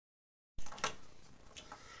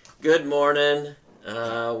Good morning.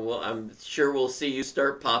 Well, I'm sure we'll see you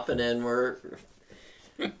start popping in.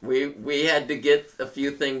 We had to get a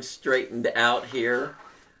few things straightened out here.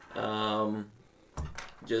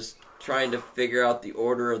 Just trying to figure out the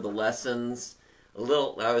order of the lessons. I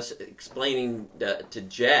was explaining to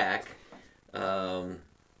Jack.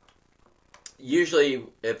 Usually,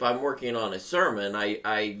 if I'm working on a sermon,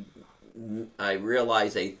 I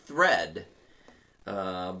realize a thread.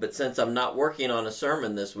 But since I'm not working on a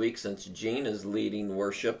sermon this week, since Gene is leading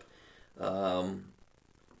worship, I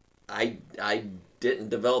didn't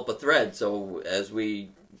develop a thread. So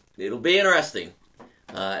it'll be interesting,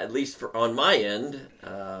 at least on my end,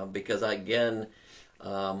 because I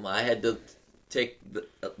had to take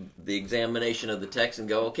the examination of the text and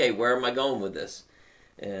go, okay, where am I going with this?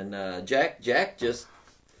 And Jack just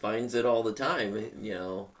finds it all the time, you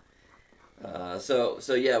know. So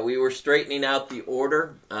yeah, we were straightening out the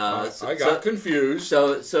order. I got confused.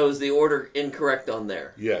 So is the order incorrect on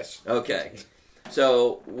there? Yes. Okay.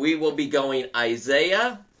 So we will be going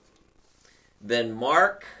Isaiah, then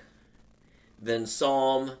Mark, then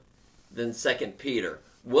Psalm, then 2 Peter.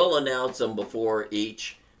 We'll announce them before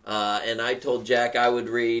each. And I told Jack I would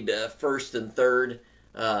read first and third.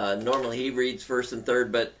 Normally he reads first and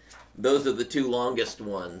third, but those are the two longest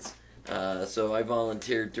ones. So I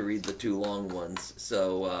volunteered to read the two long ones.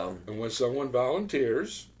 So and when someone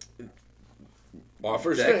volunteers,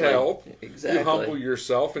 offers exactly, to help, exactly. You humble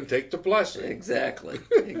yourself and take the blessing. Exactly.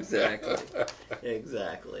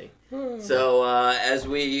 So as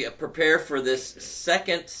we prepare for this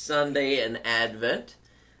second Sunday in Advent,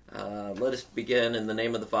 let us begin in the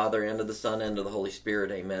name of the Father, and of the Son, and of the Holy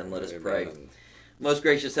Spirit. Amen. Let us pray. Most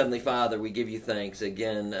gracious Heavenly Father, we give you thanks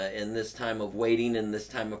again in this time of waiting, in this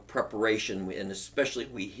time of preparation, and especially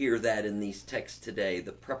we hear that in these texts today,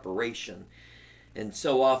 the preparation. And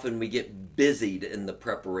so often we get busied in the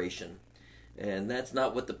preparation, and that's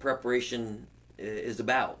not what the preparation is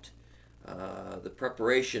about. The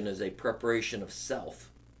preparation is a preparation of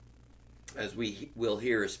self, as we will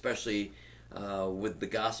hear, especially with the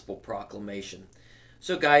gospel proclamation.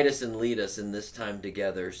 So guide us and lead us in this time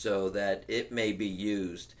together so that it may be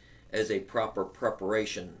used as a proper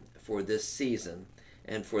preparation for this season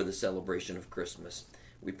and for the celebration of Christmas.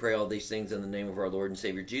 We pray all these things in the name of our Lord and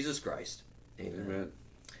Savior Jesus Christ. Amen. Amen.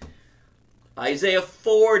 Isaiah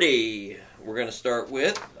 40 we're going to start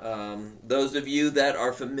with. Those of you that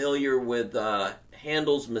are familiar with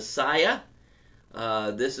Handel's Messiah,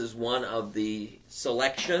 this is one of the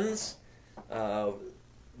selections.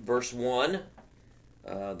 Verse 1.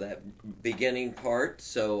 That beginning part.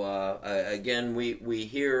 So again, we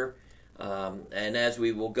hear, and as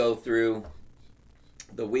we will go through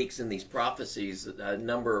the weeks in these prophecies, a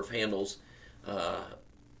number of Handel's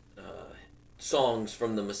songs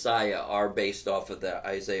from the Messiah are based off of the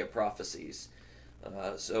Isaiah prophecies.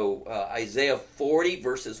 So Isaiah 40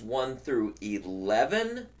 verses 1 through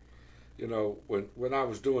 11. You know, when I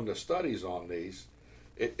was doing the studies on these,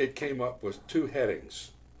 it came up with two headings.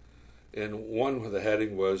 And one of the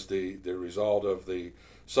heading was the result of the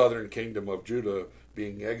southern kingdom of Judah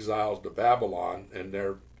being exiled to Babylon, and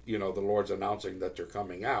the Lord's announcing that they're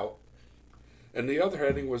coming out. And the other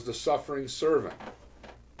heading was the suffering servant,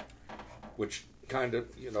 which kind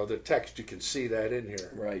of, the text, you can see that in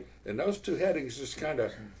here. Right. And those two headings just kind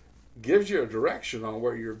of gives you a direction on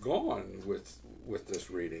where you're going with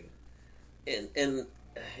this reading. And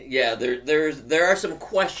yeah, there are some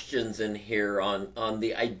questions in here on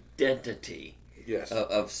the identity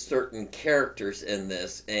of certain characters in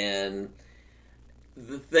this, and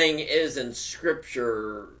the thing is, in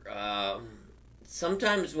Scripture,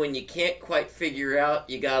 sometimes when you can't quite figure out,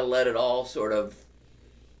 you got to let it all sort of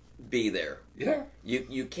be there. Yeah.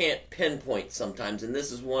 You can't pinpoint sometimes, and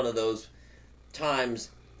this is one of those times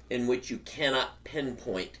in which you cannot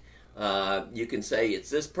pinpoint. You can say it's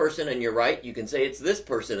this person and you're right. You can say it's this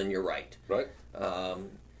person and you're right. Right.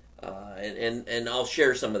 And I'll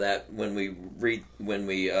share some of that when we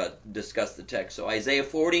discuss the text. So Isaiah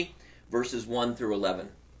 40 verses 1 through 11.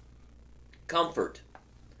 Comfort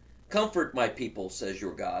my people, says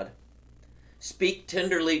your God. Speak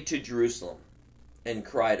tenderly to Jerusalem and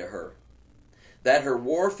cry to her, that her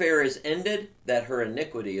warfare is ended, that her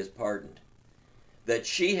iniquity is pardoned, that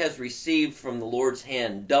she has received from the Lord's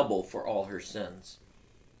hand double for all her sins.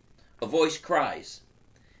 A voice cries,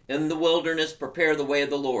 in the wilderness prepare the way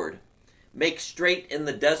of the Lord. Make straight in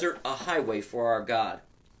the desert a highway for our God.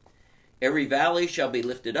 Every valley shall be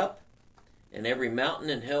lifted up, and every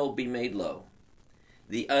mountain and hill be made low.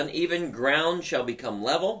 The uneven ground shall become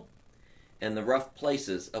level, and the rough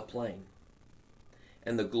places a plain.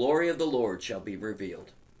 And the glory of the Lord shall be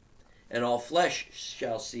revealed, and all flesh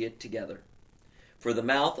shall see it together. For the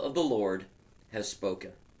mouth of the Lord has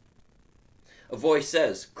spoken. A voice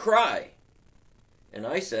says, Cry! And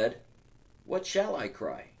I said, What shall I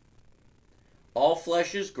cry? All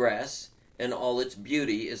flesh is grass, and all its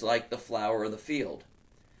beauty is like the flower of the field.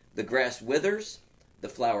 The grass withers, the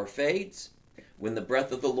flower fades, when the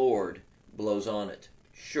breath of the Lord blows on it.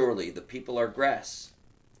 Surely the people are grass.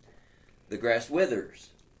 The grass withers,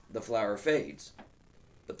 the flower fades,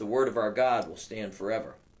 but the word of our God will stand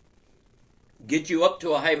forever. Get you up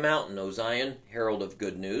to a high mountain, O Zion, herald of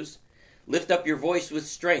good news. Lift up your voice with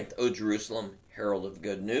strength, O Jerusalem, herald of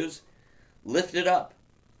good news. Lift it up,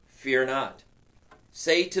 fear not.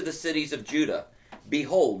 Say to the cities of Judah,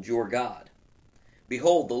 Behold your God.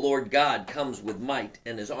 Behold, the Lord God comes with might,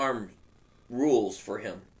 and his arm rules for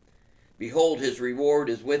him. Behold, his reward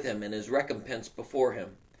is with him, and his recompense before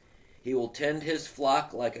him. He will tend his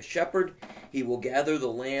flock like a shepherd. He will gather the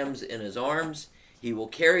lambs in his arms. He will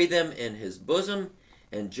carry them in his bosom,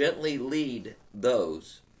 and gently lead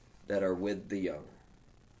those that are with the young.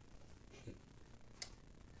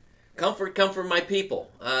 Comfort, comfort my people.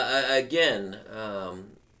 Again,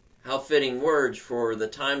 how fitting words for the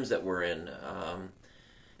times that we're in.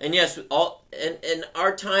 And yes, and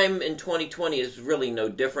our time in 2020 is really no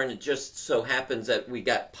different. It just so happens that we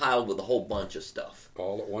got piled with a whole bunch of stuff.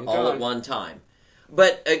 All at one time.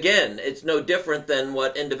 But again, it's no different than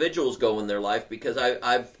what individuals go in their life, because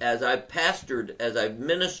as I've pastored, as I've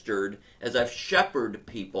ministered, as I've shepherded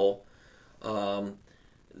people,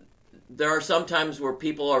 there are some times where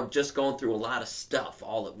people are just going through a lot of stuff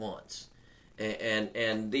all at once.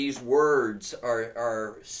 And these words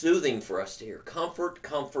are soothing for us to hear. Comfort,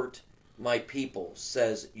 comfort my people,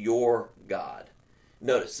 says your God.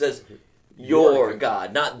 Notice, it says your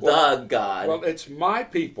God, not the God. Well, it's my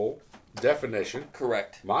people, definition.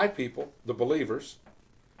 Correct. My people, the believers,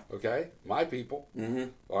 okay? My people, Mm-hmm.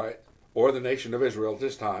 all right? Or the nation of Israel at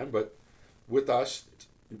this time, but with us,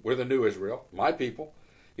 we're the new Israel, my people,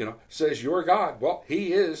 says your God. Well,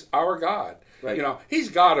 he is our God. Right. He's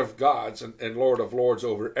God of gods and Lord of lords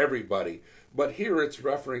over everybody. But here it's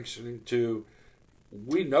referencing to,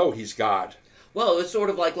 we know he's God. Well, it's sort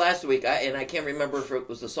of like last week, and I can't remember if it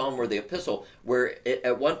was the Psalm or the Epistle, where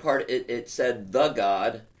at one part it said the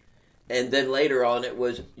God, and then later on it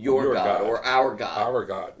was your God or our God. Our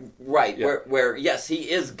God. Right. Yeah. Where yes, he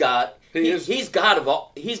is God. He's God of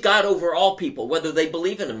all. He's God over all people, whether they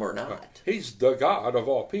believe in him or not. He's the God of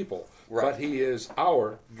all people. Right. But he is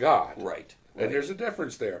our God. Right. And there's a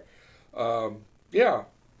difference there. Yeah.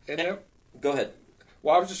 And then, go ahead.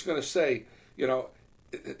 Well, I was just going to say,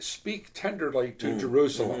 speak tenderly to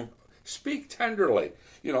Jerusalem. Mm-hmm. Speak tenderly.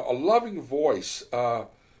 A loving voice, the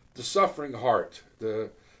suffering heart,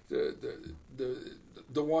 the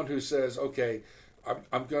one who says, okay,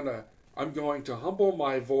 I'm going to humble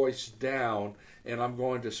my voice down, and I'm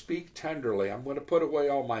going to speak tenderly. I'm going to put away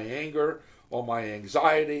all my anger, all my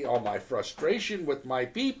anxiety, all my frustration with my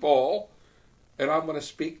people, and I'm going to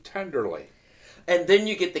speak tenderly. And then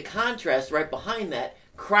you get the contrast right behind that.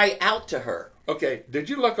 Cry out to her. Okay, did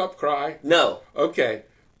you look up cry? No. Okay,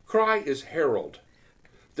 cry is herald.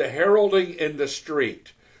 The heralding in the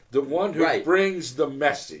street. The one who brings the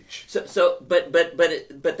message. But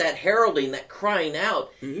that heralding, that crying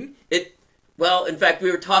out, mm-hmm. Well, in fact,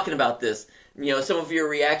 we were talking about this. Some of your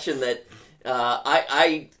reaction that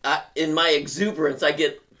I in my exuberance, I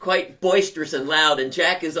get quite boisterous and loud, and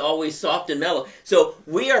Jack is always soft and mellow. So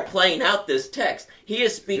we are playing out this text. He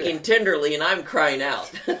is speaking tenderly, and I'm crying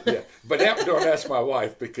out. Yeah, but don't ask my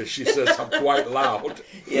wife, because she says I'm quite loud.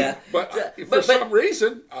 Yeah, but for some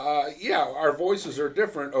reason, our voices are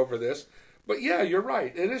different over this. But yeah, you're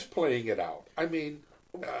right. It is playing it out. I mean,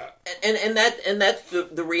 and that's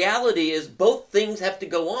the reality is both things have to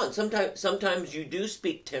go on. Sometimes you do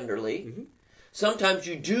speak tenderly. Mm-hmm. Sometimes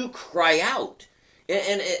you do cry out.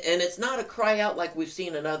 And it's not a cry out like we've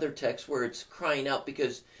seen in other texts where it's crying out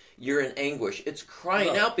because you're in anguish. It's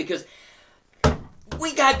crying out because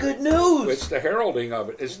we got good news. It's the heralding of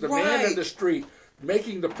it. It's the man in the street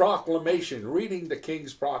making the proclamation, reading the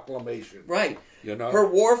king's proclamation. Right. Her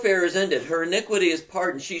warfare is ended. Her iniquity is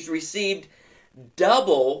pardoned. She's received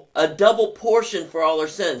a double portion for all her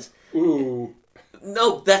sins. Ooh.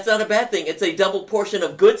 No, that's not a bad thing. It's a double portion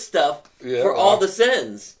of good stuff for all the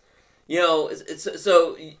sins.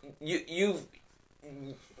 So you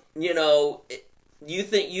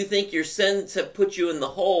think your sins have put you in the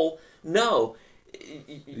hole. No,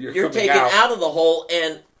 you're taken out of the hole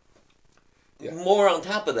and more on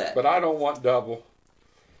top of that. But I don't want double,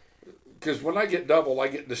 because when I get double, I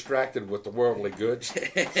get distracted with the worldly goods.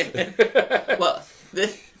 Well,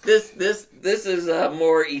 This is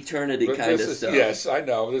more eternity kind of stuff. Yes, I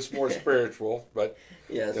know. This is more spiritual, but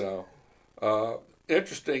yes.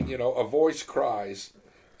 Interesting. A voice cries,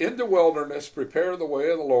 "In the wilderness, prepare the way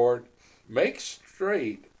of the Lord. Make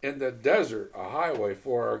straight in the desert a highway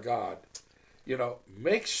for our God."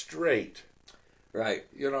 Make straight. Right.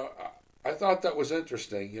 I thought that was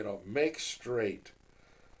interesting. Make straight.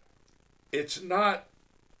 It's not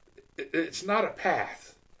a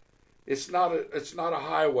path. It's not a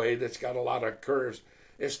highway that's got a lot of curves.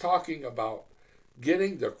 It's talking about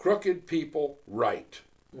getting the crooked people right.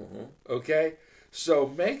 Mm-hmm. Okay? So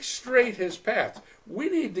make straight his path. We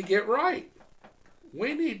need to get right.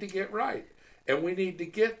 We need to get right. And we need to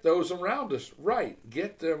get those around us right.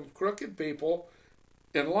 Get them crooked people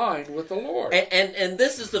in line with the Lord. And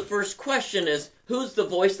this is the first question is, who's the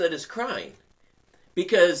voice that is crying?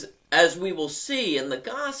 Because as we will see in the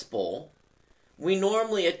gospel, we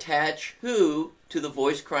normally attach who to the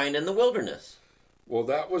voice crying in the wilderness. Well,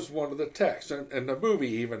 that was one of the texts, and the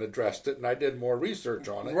movie even addressed it, and I did more research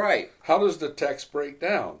on it. Right. How does the text break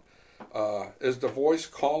down? Is the voice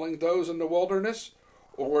calling those in the wilderness,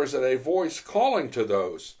 or is it a voice calling to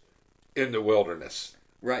those in the wilderness?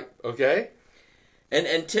 Right. Okay?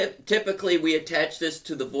 And typically we attach this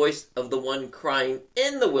to the voice of the one crying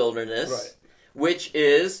in the wilderness, right, which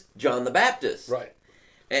is John the Baptist. Right.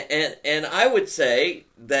 And I would say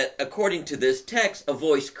that according to this text, a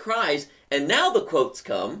voice cries, and now the quotes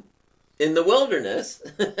come, in the wilderness.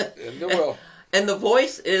 In the will. And the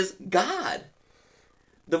voice is God.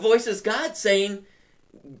 The voice is God saying,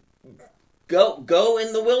 go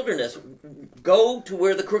in the wilderness. Go to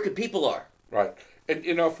where the crooked people are. Right. And,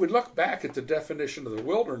 if we look back at the definition of the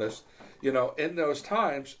wilderness, in those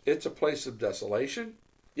times, it's a place of desolation.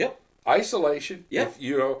 Yep. Isolation. Yep.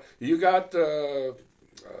 If, you got the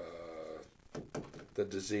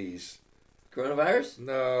disease. Coronavirus?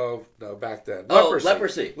 No, back then.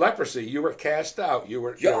 Leprosy. Leprosy. You were cast out.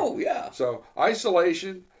 Yeah. So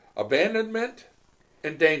isolation, abandonment,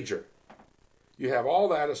 and danger. You have all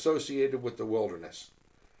that associated with the wilderness.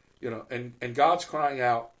 And God's crying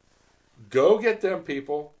out, go get them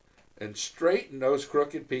people and straighten those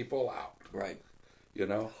crooked people out. Right.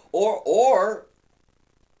 Or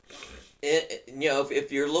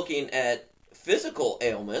if you're looking at physical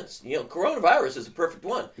ailments, coronavirus is a perfect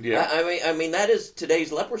one. Yeah. I mean that is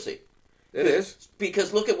today's leprosy. It is.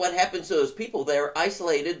 Because look at what happens to those people. They're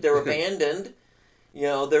isolated, they're abandoned,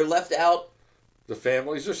 they're left out. The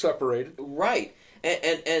families are separated. Right.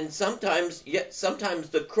 And sometimes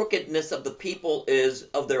the crookedness of the people is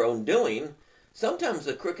of their own doing. Sometimes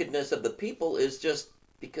the crookedness of the people is just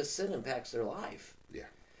because sin impacts their life.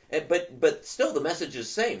 Yeah. But still the message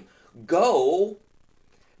is the same. Go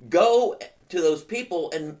to those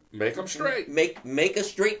people and make them straight. Make a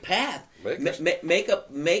straight path. Make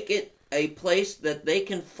it a place that they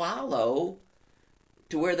can follow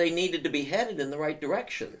to where they needed to be headed in the right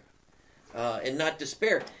direction, and not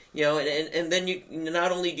despair. And then you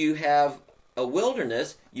not only do you have a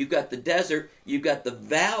wilderness, you've got the desert, you've got the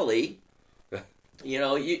valley.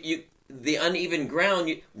 The uneven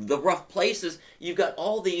ground, the rough places. You've got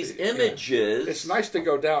all these images. It's nice to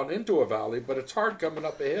go down into a valley, but it's hard coming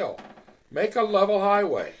up a hill. Make a level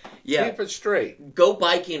highway. Yeah. Keep it straight. Go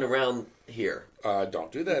biking around here.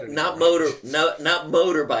 Don't do that anymore. Not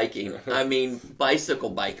motor biking. I mean bicycle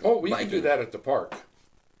biking. Oh, we can do that at the park.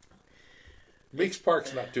 Meeks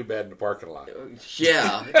Park's not too bad in the parking lot.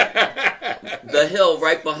 Yeah. The hill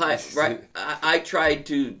right behind. Right. I tried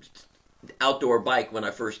to outdoor bike when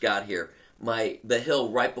I first got here. The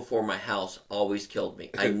hill right before my house always killed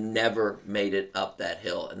me. I never made it up that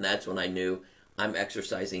hill, and that's when I knew I'm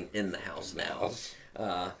exercising in the house now.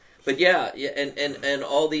 But yeah, and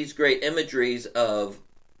all these great imageries of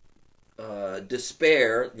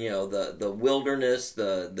despair. The wilderness,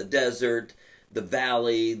 the desert, the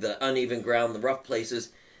valley, the uneven ground, the rough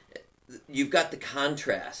places. You've got the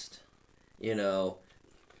contrast.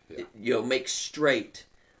 Make straight.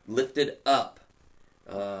 Lifted up.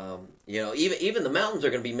 Even the mountains are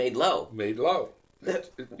going to be made low. Made low.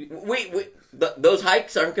 Those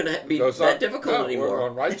hikes aren't going to be that difficult anymore. We're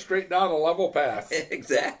going right straight down a level path.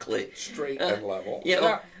 Exactly. Straight and level.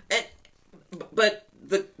 But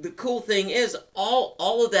the cool thing is,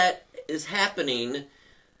 all of that is happening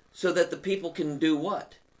so that the people can do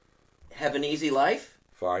what? Have an easy life?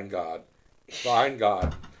 Find God. Find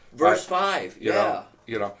God. Verse 5.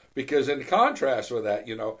 Because in contrast with that,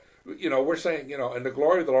 we're saying, and the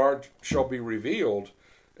glory of the Lord shall be revealed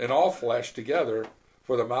in all flesh together,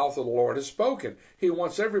 for the mouth of the Lord has spoken. He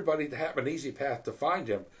wants everybody to have an easy path to find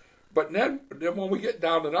him. But then when we get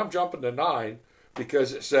down, and I'm jumping to 9,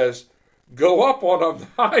 because it says, go up on a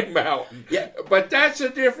high mountain. Yeah. But that's a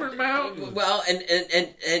different mountain. Well,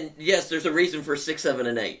 and yes, there's a reason for 6, 7,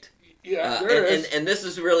 and 8. Yeah, there is. And this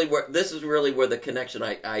is really where the connection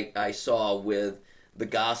I saw with the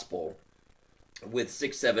gospel with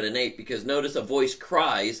 6, 7, and 8, because notice a voice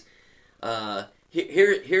cries.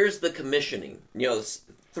 Here's the commissioning.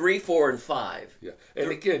 3, 4, and 5. Yeah, and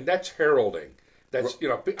again, that's heralding. That's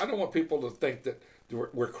I don't want people to think that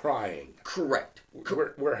we're crying. Correct.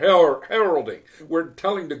 We're heralding. We're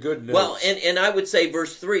telling the good news. Well, and I would say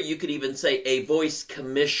verse 3. You could even say a voice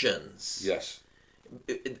commissions. Yes.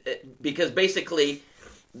 Because basically,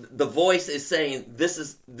 the voice is saying, "This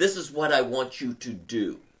is what I want you to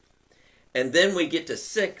do." And then we get to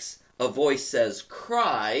 6. A voice says,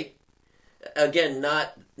 "Cry." Again,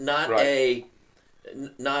 not right.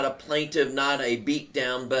 not a plaintive, not a beat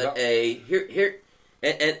down, but no. a here,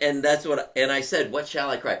 and that's what. And I said, "What shall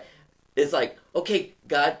I cry?" It's like, okay,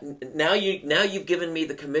 God, now you've given me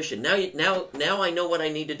the commission. Now I know what I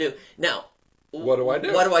need to do. Now, what do I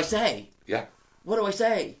do? What do I say? Yeah. What do I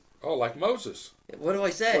say? Oh, like Moses. What do I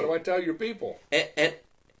say? What do I tell your people?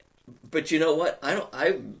 But you know what?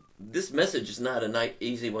 This message is not a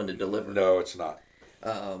easy one to deliver. No, it's not.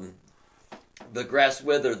 The grass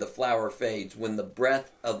withers, the flower fades, when the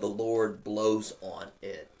breath of the Lord blows on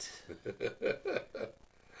it.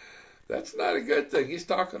 That's not a good thing. He's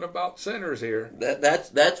talking about sinners here.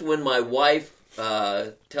 That's when my wife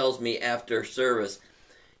tells me after service,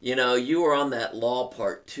 you were on that law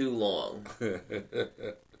part too long.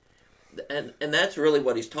 and that's really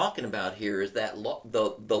what he's talking about here, is that law,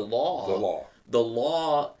 the law. The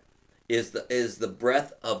law is the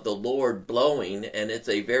breath of the Lord blowing, and it's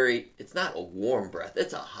not a warm breath,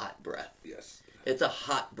 it's a hot breath. Yes. It's a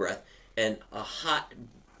hot breath, and a hot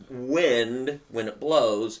wind, when it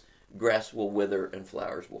blows, grass will wither and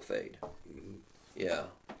flowers will fade. Mm-hmm. Yeah.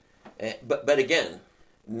 But again,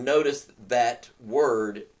 notice that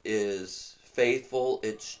word is faithful,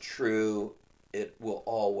 it's true, it will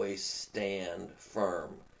always stand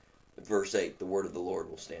firm. Verse 8, the word of the Lord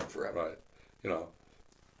will stand forever. Right.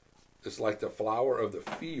 It's like the flower of the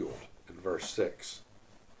field in verse 6.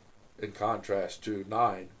 In contrast to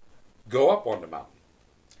 9, go up on the mountain.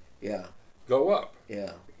 Yeah. Go up.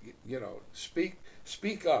 Yeah.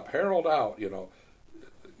 Speak up, herald out,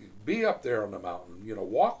 be up there on the mountain,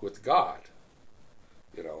 walk with God,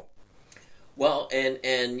 Well,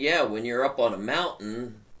 and yeah, when you're up on a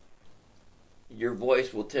mountain, your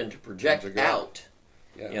voice will tend to project out.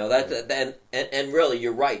 Yeah. And really,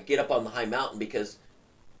 you're right. Get up on the high mountain, because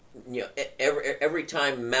every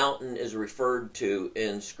time mountain is referred to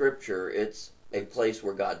in Scripture, it's a place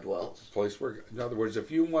where God dwells. In other words, if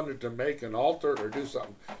you wanted to make an altar or do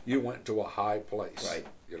something, you went to a high place. Right.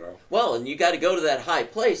 Well, and you got to go to that high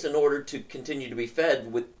place in order to continue to be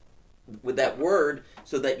fed with that word,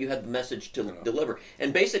 so that you have the message to deliver.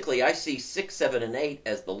 And basically, I see 6, 7, and 8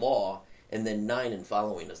 as the law, and then 9 and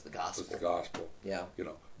following as the gospel. As the gospel. Yeah.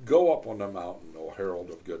 Go up on the mountain, O herald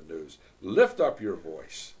of good news. Lift up your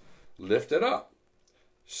voice. Lift it up.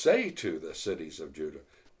 Say to the cities of Judah,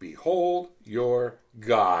 behold your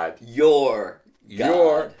God. Your God.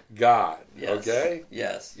 Your God. Yes. Okay?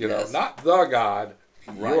 Yes. Not the God,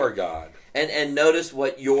 right. Your God. And notice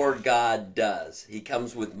what your God does. He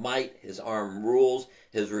comes with might, his arm rules,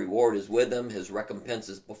 his reward is with him, his recompense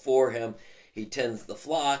is before him. He tends the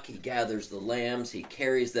flock, he gathers the lambs, he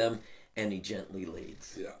carries them, and he gently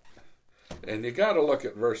leads. Yeah. And you got to look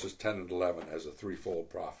at verses 10 and 11 as a threefold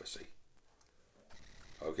prophecy.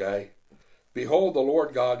 Okay? Behold, the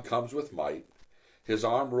Lord God comes with might. His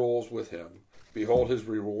arm rules with him. Behold, his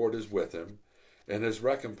reward is with him, and his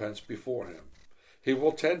recompense before him. He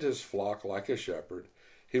will tend his flock like a shepherd.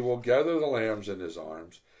 He will gather the lambs in his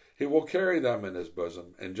arms. He will carry them in his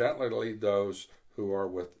bosom, and gently lead those who are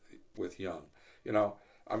with young.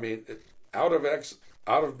 Out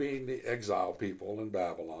of being the exiled people in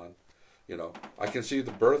Babylon, I can see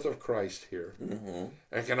the birth of Christ here. Mm-hmm.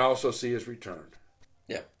 I can also see his return.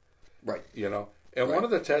 Yeah. Right. And right. One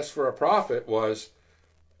of the tests for a prophet was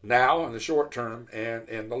now in the short term and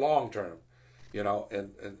in the long term.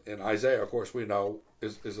 And Isaiah, of course, we know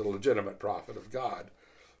is a legitimate prophet of God.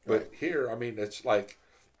 But right. Here,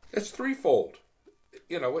 it's threefold.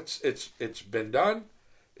 It's been done,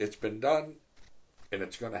 and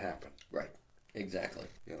it's going to happen. Right. Exactly.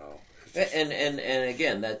 And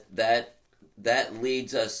again, that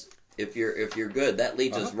leads us, if you're good, that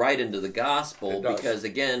leads us right into the gospel, because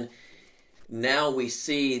again, now we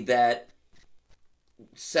see that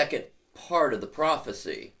second part of the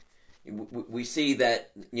prophecy. We see that,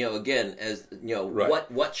 again, as,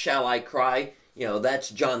 right. what shall I cry? that's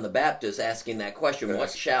John the Baptist asking that question. Yes.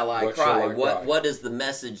 What shall I What cry? shall I cry? What is the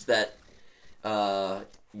message that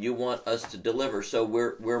you want us to deliver? So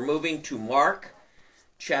we're moving to Mark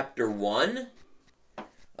chapter 1,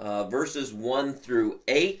 verses 1 through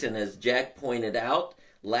 8. And as Jack pointed out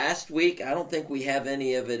last week, I don't think we have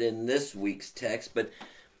any of it in this week's text, but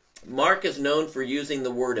Mark is known for using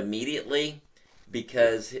the word immediately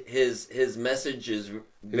because his message is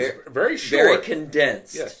very short, very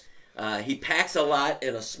condensed. Yes. He packs a lot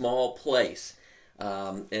in a small place.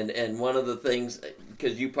 And one of the things,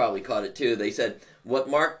 because you probably caught it too, they said what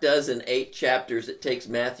Mark does in 8 chapters, it takes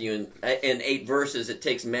Matthew in 8 verses, it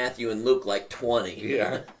takes Matthew and Luke like 20.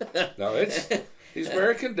 Yeah. No, he's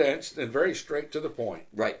very condensed and very straight to the point.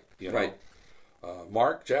 Right. Right.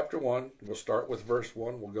 Mark chapter 1, we'll start with verse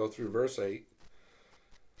 1, we'll go through verse 8.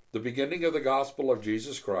 The beginning of the gospel of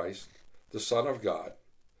Jesus Christ, the Son of God,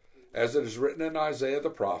 as it is written in Isaiah the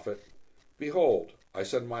prophet, Behold, I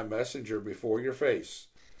send my messenger before your face,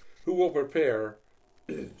 who will prepare,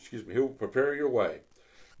 who will prepare your way.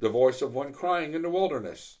 The voice of one crying in the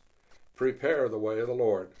wilderness, Prepare the way of the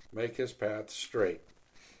Lord, make his path straight.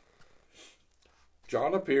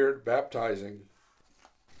 John appeared baptizing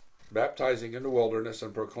in the wilderness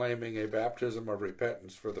and proclaiming a baptism of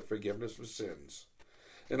repentance for the forgiveness of sins.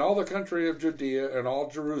 In all the country of Judea and all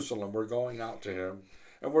Jerusalem were going out to him,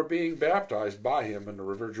 and were being baptized by him in the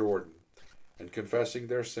river Jordan, and confessing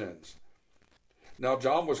their sins. Now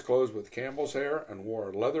John was clothed with camel's hair, and wore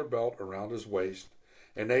a leather belt around his waist,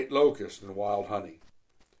 and ate locusts and wild honey.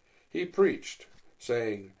 He preached,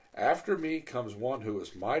 saying, After me comes one who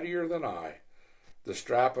is mightier than I, the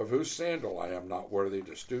strap of whose sandal I am not worthy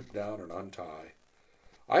to stoop down and untie.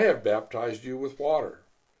 I have baptized you with water,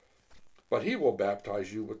 but he will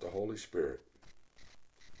baptize you with the Holy Spirit.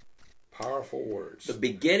 Powerful words. The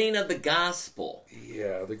beginning of the gospel.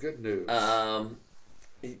 Yeah, the good news.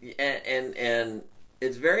 And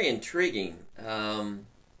it's very intriguing. To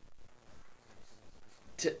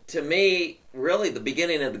me, really, the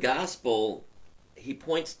beginning of the gospel, he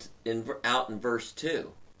points out in verse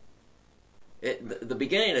 2. The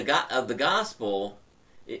beginning of the gospel,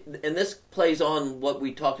 and this plays on what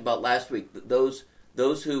we talked about last week, those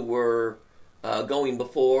who were going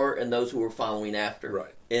before and those who were following after.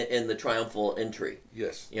 Right. In the triumphal entry.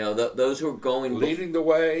 Yes. Those who are going... leading the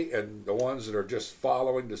way, and the ones that are just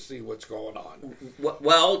following to see what's going on.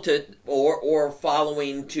 Well, or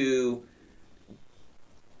following to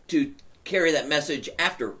carry that message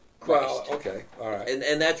after Christ. Well, okay, all right.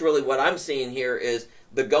 And that's really what I'm seeing here is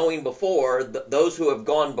the going before, those who have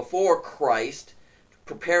gone before Christ,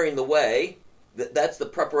 preparing the way. That's the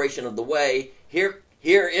preparation of the way. Here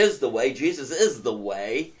is the way. Jesus is the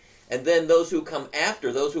way. And then those who come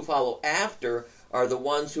after, those who follow after, are the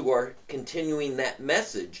ones who are continuing that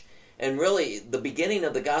message. And really, the beginning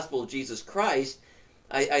of the gospel of Jesus Christ,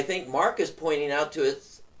 I think Mark is pointing out to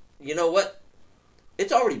us, you know what?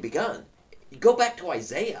 It's already begun. Go back to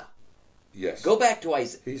Isaiah. Yes. Go back to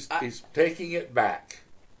Isaiah. He's taking it back.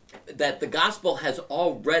 That the gospel has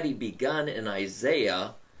already begun in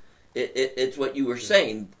Isaiah. It's what you were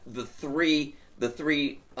saying. The three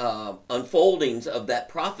unfoldings of that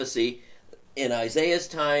prophecy in Isaiah's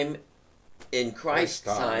time, in Christ's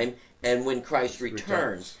time, and when Christ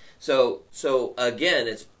returns. So again,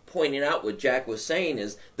 it's pointing out what Jack was saying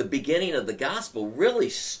is the beginning of the gospel really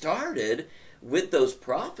started with those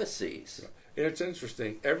prophecies. And it's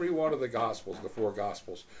interesting. Every one of the gospels, the 4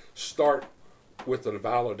 gospels, start with a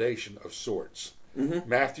validation of sorts. Mm-hmm.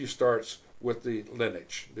 Matthew starts with the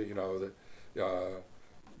lineage.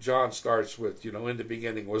 John starts with, in the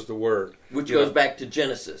beginning was the Word. Which goes back to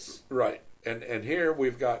Genesis. Right. And here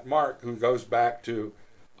we've got Mark, who goes back to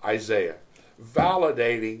Isaiah,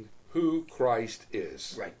 validating who Christ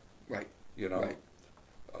is. Right. Right. Right.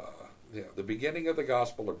 The beginning of the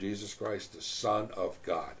gospel of Jesus Christ, the Son of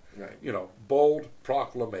God. Right. Bold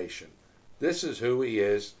proclamation. This is who he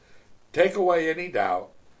is. Take away any doubt.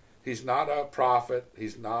 He's not a prophet.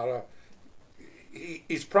 He's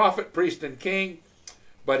prophet, priest, and king.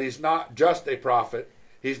 But he's not just a prophet,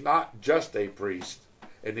 he's not just a priest,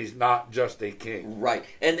 and he's not just a king. Right.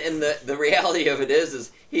 And the reality of it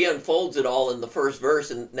is he unfolds it all in the first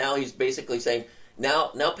verse, and now he's basically saying,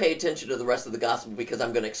 now pay attention to the rest of the gospel because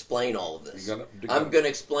I'm going to explain all of this. I'm going to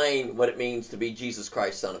explain what it means to be Jesus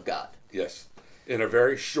Christ, Son of God. Yes. In a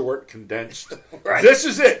very short, condensed... Right. This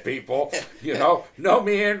is it, people. No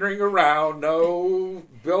meandering around, no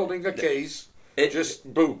building a case.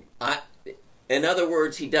 Just boom. In other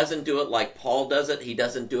words, he doesn't do it like Paul does it. He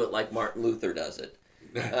doesn't do it like Martin Luther does it.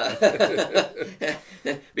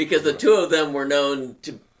 Because the two of them were known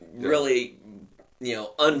to really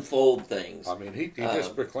unfold things. I mean, he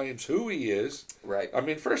just proclaims who he is. Right. I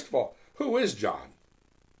mean, first of all, who is John?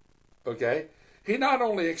 Okay? He not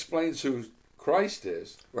only explains who Christ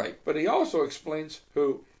is, right, but he also explains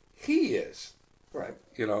who he is. Right.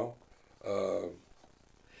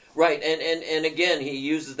 Right, and again, he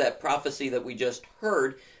uses that prophecy that we just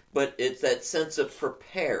heard, but it's that sense of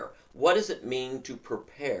prepare. What does it mean to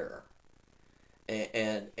prepare?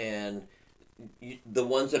 And the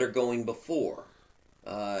ones that are going before,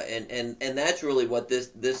 and that's really what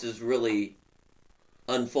this is really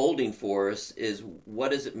unfolding for us, is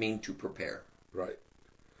what does it mean to prepare? Right.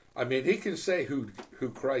 I mean, he can say who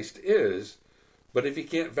Christ is, but if he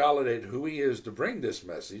can't validate who he is to bring this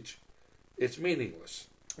message, it's meaningless.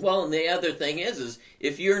 Well, and the other thing is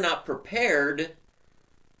if you're not prepared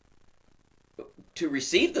to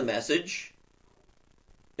receive the message,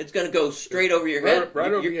 it's going to go straight over your head.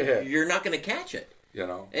 Right over your head. You're not going to catch it.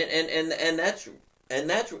 And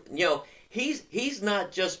that's he's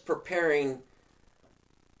not just preparing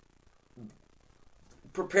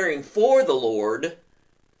for the Lord.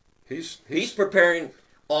 He's preparing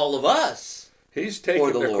all of us. He's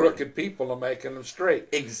taking the Lord. Crooked people and making them straight.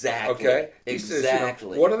 Exactly. Okay? He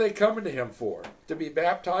exactly. says, what are they coming to him for? To be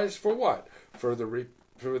baptized for what? For the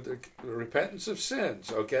repentance of sins,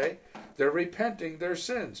 okay? They're repenting their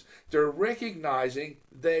sins. They're recognizing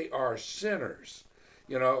they are sinners.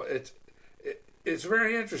 It's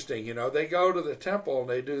very interesting. They go to the temple and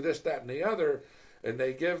they do this, that, and the other, and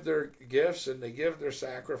they give their gifts and they give their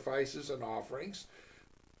sacrifices and offerings.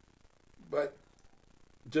 But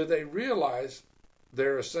do they realize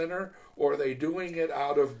they're a sinner, or are they doing it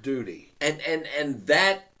out of duty? And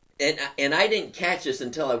I didn't catch this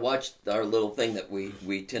until I watched our little thing that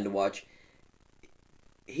we tend to watch.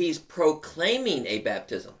 He's proclaiming a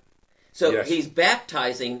baptism. So yes. He's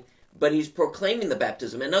baptizing, but he's proclaiming the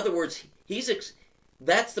baptism. In other words,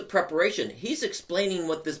 that's the preparation. He's explaining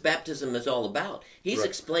what this baptism is all about. He's right.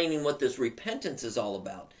 explaining what this repentance is all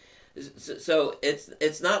about. So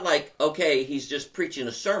it's not like, okay, he's just preaching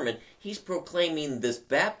a sermon. He's proclaiming this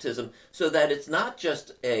baptism so that it's not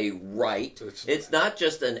just a rite. It's not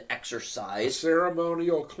just an exercise. A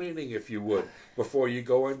ceremonial cleaning, if you would. Before you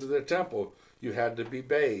go into the temple, you had to be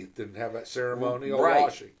bathed and have that ceremonial right.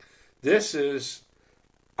 washing. This is,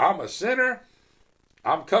 I'm a sinner.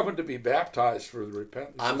 I'm coming to be baptized for the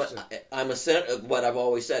repentance of sin. I'm a sinner. What I've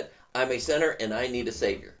always said, I'm a sinner and I need a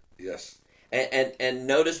Savior. Yes. And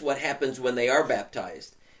notice what happens when they are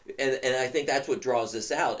baptized. And I think that's what draws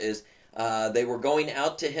this out, is they were going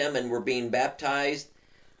out to him and were being baptized,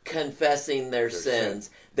 confessing their sins.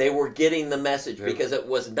 They were getting the message, because it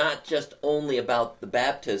was not just only about the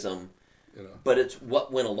baptism, but it's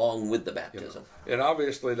what went along with the baptism. And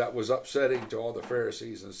obviously that was upsetting to all the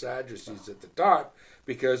Pharisees and Sadducees at the time,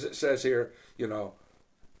 because it says here,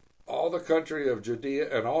 all the country of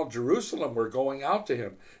Judea and all Jerusalem were going out to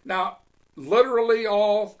him. Now, literally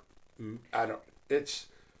all, I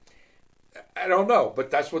don't know, but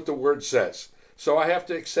that's what the word says. So I have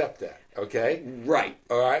to accept that, okay? Right.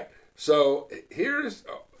 All right? So here's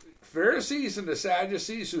Pharisees and the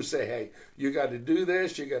Sadducees who say, hey, you got to do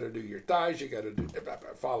this, you got to do your tithes, you got to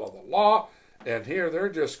follow the law. And here they're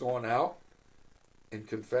just going out and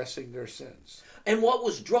confessing their sins. And what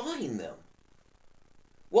was drawing them?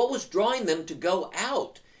 What was drawing them to go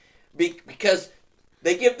out? Because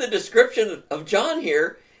they give the description of John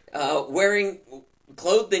here,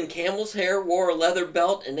 clothed in camel's hair, wore a leather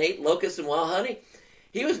belt, and ate locusts and wild honey.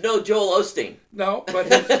 He was no Joel Osteen. No, but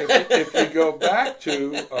if you go back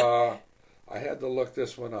to, I had to look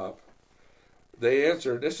this one up. They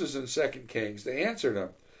answered, this is in 2 Kings, they answered him,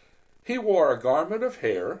 he wore a garment of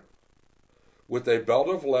hair with a belt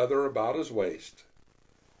of leather about his waist.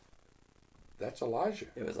 That's Elijah.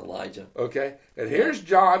 It was Elijah. Okay, and here's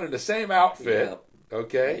John in the same outfit. Yep.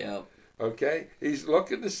 Okay. Yep. Okay. He's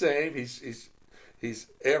looking the same. He's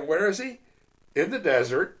and where is he? In the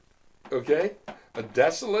desert. Okay. A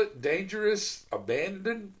desolate, dangerous,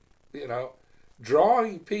 abandoned,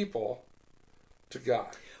 drawing people to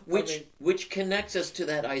God. Which connects us to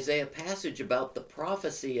that Isaiah passage about the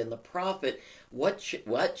prophecy and the prophet. What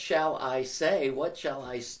shall I say? What shall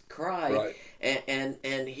I cry? Right.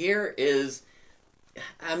 And here is,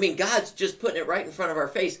 God's just putting it right in front of our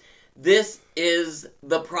face. This is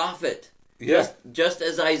the prophet. Yeah. Just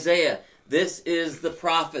as Isaiah, this is the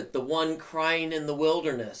prophet, the one crying in the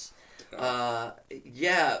wilderness. And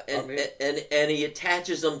he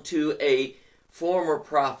attaches them to a former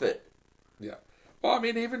prophet. Yeah. Well,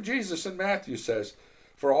 even Jesus in Matthew says,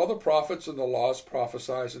 for all the prophets and the laws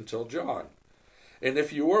prophesies until John. And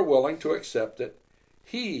if you are willing to accept it,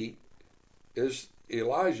 he is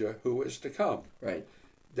Elijah who is to come. Right.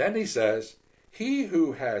 Then he says, he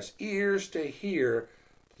who has ears to hear,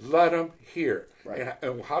 let him hear. Right.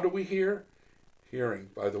 And how do we hear? Hearing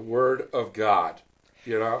by the word of God.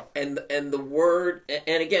 You know? And the word,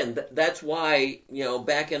 and again, that's why,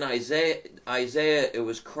 back in Isaiah, it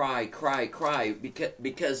was cry, cry, cry,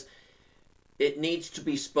 because it needs to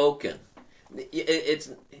be spoken.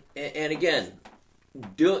 And again,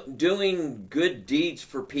 doing good deeds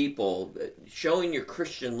for people, showing your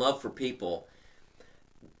Christian love for people,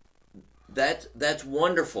 that's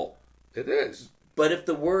wonderful. It is. But if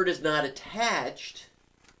the word is not attached,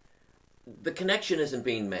 the connection isn't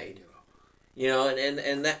being made.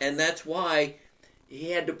 And that's why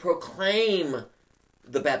he had to proclaim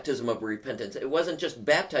the baptism of repentance. It wasn't just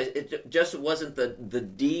baptize. It just wasn't the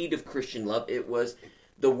deed of Christian love. It was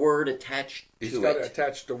the word attached to it. He's got to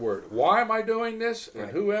attach the word. Why am I doing this? And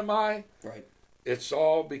Right. who am I? Right. It's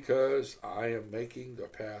all because I am making the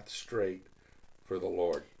path straight for the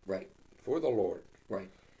Lord. Right. For the Lord. Right.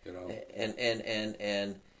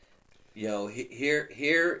 And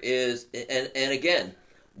Here is, and again,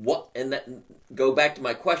 go back to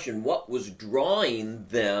my question, what was drawing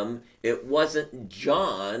them? It wasn't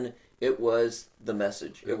John, it was the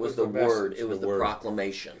message. It was the word. It was the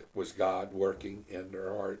proclamation. It was God working in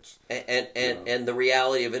their hearts. And the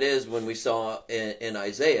reality of it is, when we saw in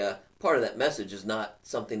Isaiah, part of that message is not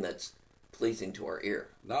something that's pleasing to our ear.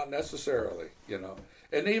 Not necessarily,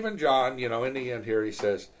 And even John, in the end here, he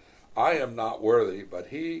says, I am not worthy, but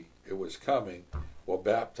he who was coming will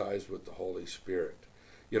baptize with the Holy Spirit.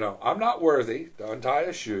 I'm not worthy to untie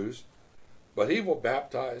his shoes, but he will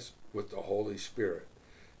baptize with the Holy Spirit.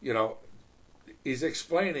 He's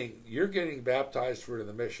explaining, you're getting baptized for the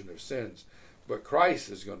remission of sins, but Christ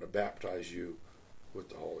is going to baptize you with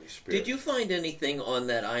the Holy Spirit. Did you find anything on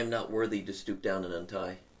that I am not worthy to stoop down and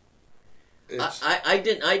untie? I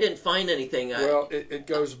didn't find anything. Well, it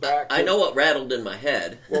goes back to, I know what rattled in my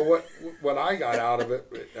head. Well, what I got out of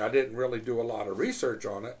it, I didn't really do a lot of research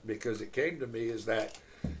on it, because it came to me is that,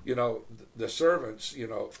 the servants,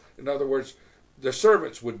 in other words, the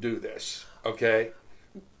servants would do this, okay?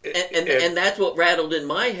 And that's what rattled in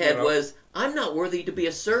my head was, I'm not worthy to be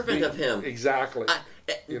a servant of him. Exactly.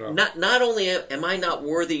 Not only am I not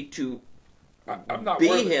worthy to I'm not be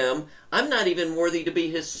worthy. him, I'm not even worthy to be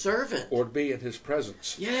his servant. Or to be in his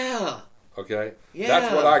presence. Yeah. Okay? Yeah.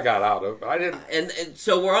 That's what I got out of it. I didn't. And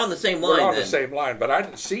so we're on the same line. We're on then. the same line, but I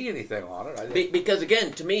didn't see anything on it. Because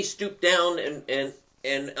again, to me, stoop down and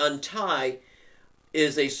untie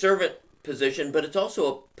is a servant position, but it's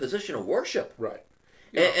also a position of worship. Right.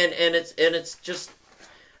 Yeah. And it's just,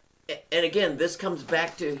 and again, this comes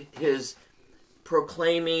back to his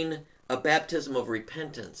proclaiming a baptism of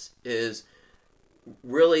repentance. Is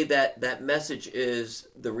really that message is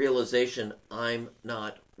the realization, I'm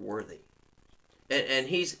not worthy. And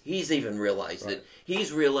he's even realized it.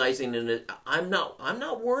 He's realizing in it, I'm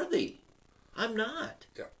not worthy. I'm not.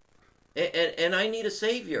 Yeah. And I need a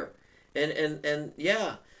savior. And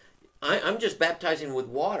yeah, I'm just baptizing with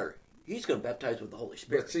water. He's going to baptize with the Holy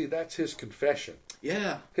Spirit. But see, that's his confession.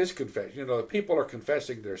 Yeah. His confession. The people are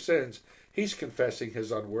confessing their sins. He's confessing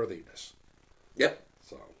his unworthiness. Yep.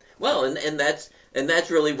 So. Well, and that's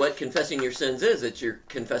really what confessing your sins is. It's you're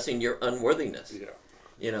confessing your unworthiness. Yeah.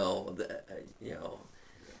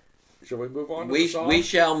 Shall we move on to the song? We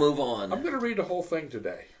shall move on. I'm going to read the whole thing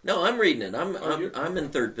today. No, I'm reading it. I'm in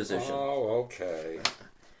third position. Oh, okay.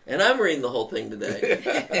 And I'm reading the whole thing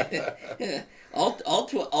today.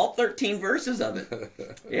 all 13 verses of it.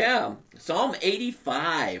 Yeah. Psalm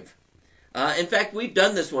 85. In fact, we've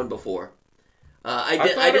done this one before. I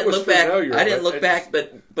didn't look back. I didn't look back,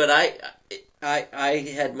 but I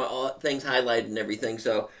had my things highlighted and everything.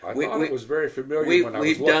 So I thought it was very familiar when I was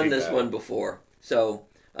we've looking done this at one it. before. So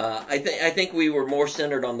I think we were more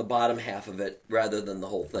centered on the bottom half of it rather than the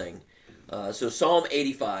whole thing. So Psalm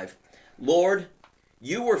 85. Lord,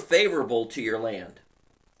 you were favorable to your land.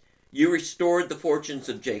 You restored the fortunes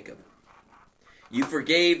of Jacob. You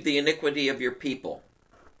forgave the iniquity of your people.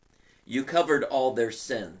 You covered all their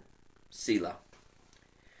sin. Selah.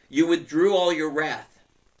 You withdrew all your wrath.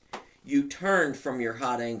 You turned from your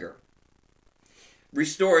hot anger.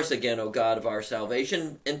 Restore us again, O God of our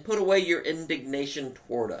salvation, and put away your indignation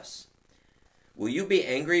toward us. Will you be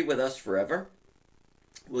angry with us forever?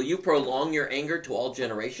 Will you prolong your anger to all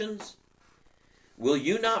generations? Will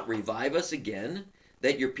you not revive us again,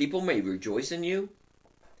 that your people may rejoice in you?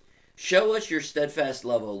 Show us your steadfast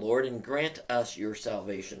love, O Lord, and grant us your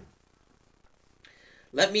salvation.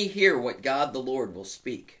 Let me hear what God the Lord will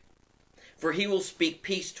speak, for he will speak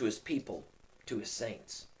peace to his people, to his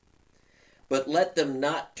saints. But let them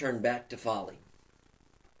not turn back to folly.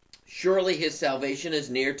 Surely his salvation is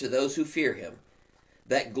near to those who fear him,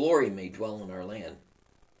 that glory may dwell in our land.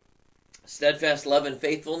 Steadfast love and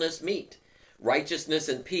faithfulness meet. Righteousness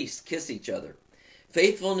and peace kiss each other.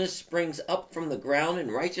 Faithfulness springs up from the ground,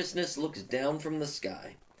 and righteousness looks down from the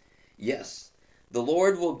sky. Yes, the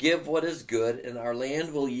Lord will give what is good, and our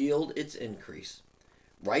land will yield its increase.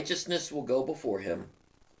 Righteousness will go before him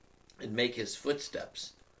and make his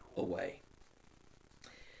footsteps a way.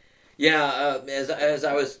 Yeah, as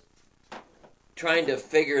I was trying to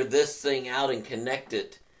figure this thing out and connect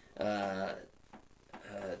it,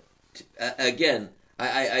 again,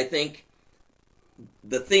 I think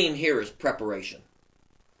the theme here is preparation.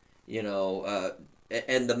 You know,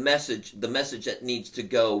 and the message that needs to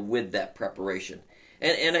go with that preparation.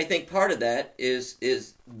 And I think part of that is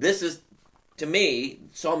this is, to me,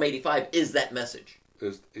 Psalm 85 is that message.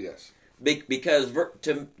 Yes. Because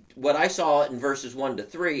what I saw in verses 1 to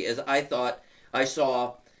 3 is I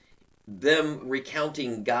saw them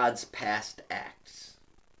recounting God's past acts.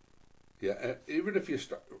 Yeah, and even if you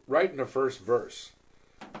start right in the first verse,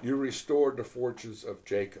 you restored the fortunes of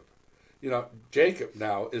Jacob. You know, Jacob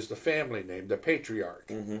now is the family name, the patriarch.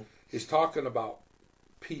 Mm-hmm. He's talking about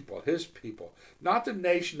people, his people, not the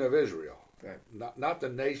nation of Israel, right? Not the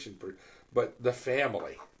nation, but the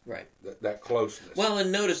family, right? That closeness. Well,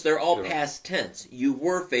 and notice they're all past tense. You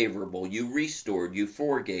were favorable, you restored, you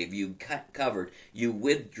forgave, you covered, you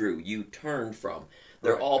withdrew, you turned from.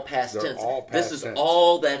 They're all past tense. All past this is tense.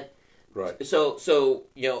 all that. Right. So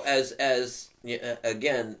you know, as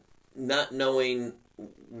again, not knowing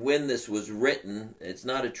when this was written, it's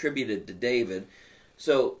not attributed to David.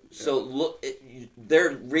 So look,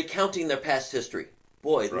 they're recounting their past history.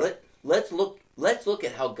 Boy, right. let's look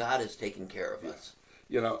at how God has taken care of us.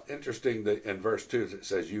 You know, interesting that in verse 2 it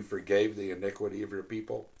says, "You forgave the iniquity of your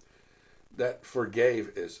people." That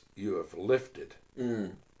forgave is you have lifted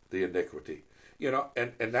the iniquity. You know,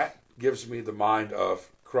 and that gives me the mind of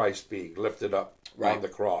Christ being lifted up on the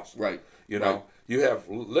cross. Right. You know, you have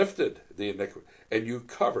lifted the iniquity, and you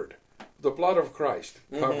covered. The blood of Christ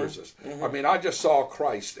covers us. Mm-hmm. I mean, I just saw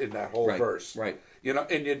Christ in that whole verse. Right. You know,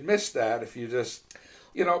 and you'd miss that if you just,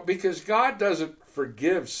 you know, because God doesn't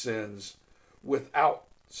forgive sins without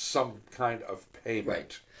some kind of payment.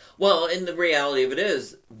 Right. Well, and the reality of it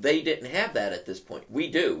is, they didn't have that at this point. We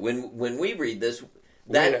do. When we read this,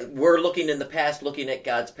 we're looking in the past, looking at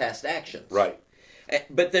God's past actions. Right.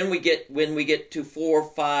 But then when we get to 4,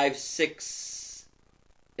 5, 6,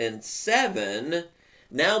 and 7,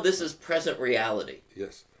 now this is present reality.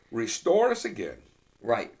 Yes. Restore us again.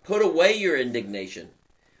 Right. Put away your indignation.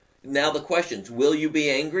 Now the questions: will you be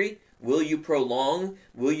angry? Will you prolong?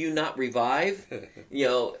 Will you not revive? You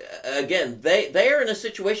know, again, they are in a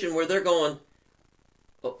situation where they're going,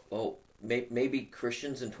 maybe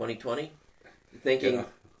Christians in 2020 thinking, yeah.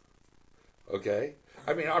 Okay.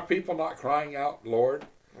 I mean, are people not crying out, Lord?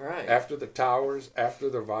 Right. After the towers, after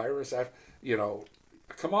the virus, you know,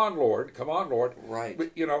 come on, Lord, come on, Lord. Right. But,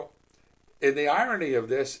 you know, and the irony of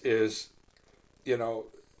this is, you know,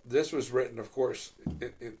 this was written, of course,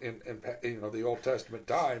 in you know, the Old Testament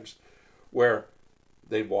times, where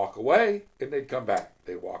they'd walk away and they'd come back.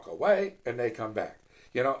 They walk away and they come back.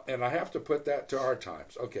 You know, and I have to put that to our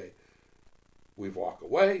times. Okay, we walk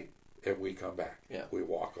away and we come back. Yeah. We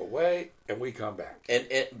walk away and we come back.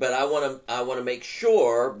 But I want to make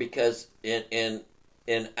sure, because in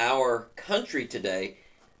our country today,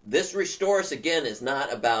 this restore us again is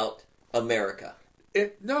not about America.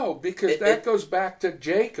 No, because that goes back to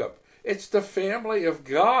Jacob. It's the family of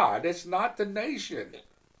God. It's not the nation.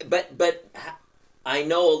 But I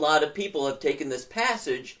know a lot of people have taken this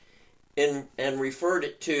passage and referred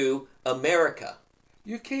it to America.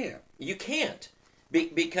 You can't. You can't.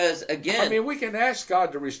 Because, again... I mean, we can ask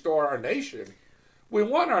God to restore our nation. We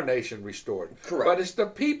want our nation restored. Correct. But it's the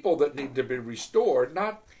people that need to be restored,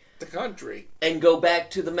 not the country. And go back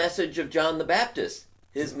to the message of John the Baptist.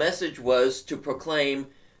 His message was to proclaim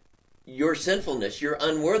your sinfulness, your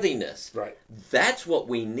unworthiness. Right. That's what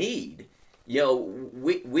we need. You know,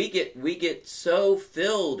 we get so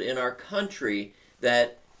filled in our country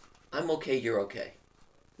that I'm okay, you're okay.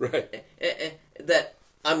 Right. That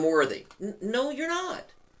I'm worthy. No, you're not.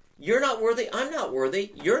 You're not worthy. I'm not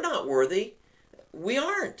worthy. You're not worthy. We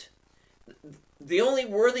aren't. The only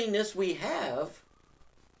worthiness we have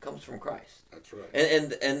comes from Christ. That's right.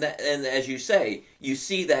 And as you say, you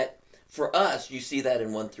see that for us. You see that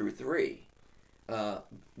in 1 through 3.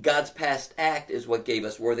 God's past act is what gave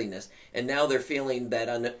us worthiness, and now they're feeling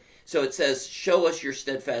that. So it says, "Show us your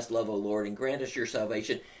steadfast love, O Lord, and grant us your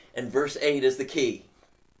salvation." And verse 8 is the key.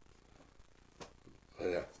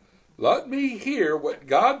 Yeah. Let me hear what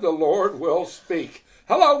God the Lord will speak.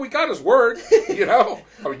 hello, we got his word, you know.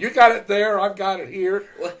 I mean, you got it there, I've got it here.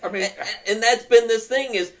 Well, I mean, and that's been this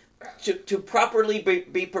thing is to properly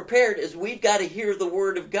be prepared is we've got to hear the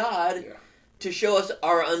word of God to show us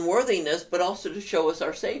our unworthiness, but also to show us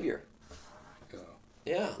our Savior.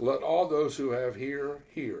 Yeah. Let all those who have hear.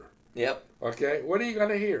 Yep. Okay, what are you going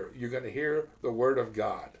to hear? You're going to hear the word of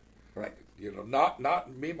God. Right. You know,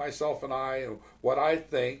 not me, myself, and I, and what I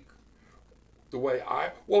think, the way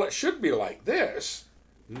well, it should be like this.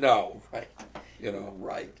 No. Right. You know.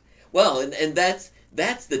 Right. Well, and that's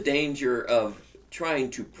the danger of trying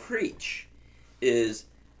to preach, is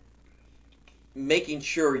making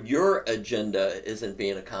sure your agenda isn't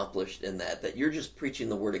being accomplished in that you're just preaching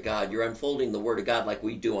the Word of God. You're unfolding the Word of God like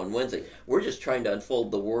we do on Wednesday. We're just trying to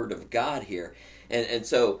unfold the Word of God here. And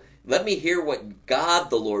so let me hear what God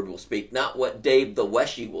the Lord will speak, not what Dave the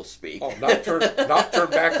Wesche will speak. Oh, not turn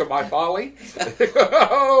back to my folly?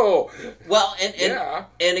 Oh. Well,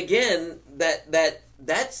 and again,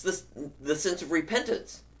 that's the sense of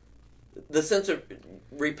repentance. The sense of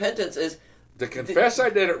repentance is to confess I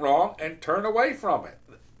did it wrong and turn away from it.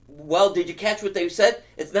 Well, did you catch what they said?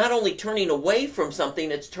 It's not only turning away from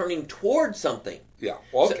something, it's turning toward something. Yeah,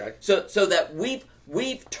 okay. So that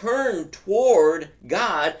we've turned toward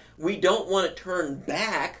God, we don't want to turn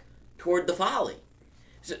back toward the folly.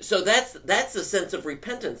 So that's the sense of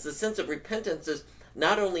repentance. The sense of repentance is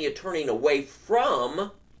not only a turning away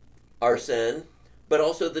from our sin, but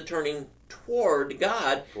also the turning toward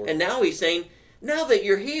God. And now he's saying, now that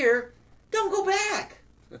you're here, don't go back.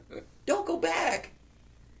 Don't go back.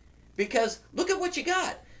 Because look at what you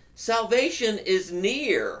got. Salvation is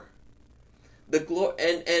near.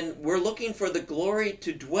 And we're looking for the glory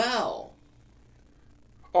to dwell.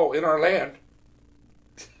 Oh, in our land.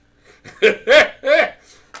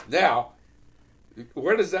 Now,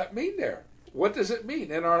 where does that mean there? What does it mean,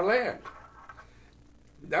 in our land?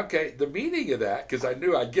 Okay, the meaning of that, because I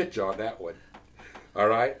knew I'd get you on that one. All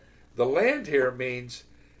right? The land here means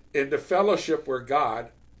in the fellowship where God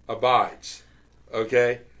abides.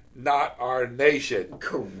 Okay? Not our nation.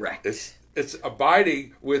 Correct. It's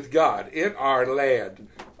abiding with God in our land.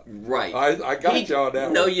 Right. I got you on that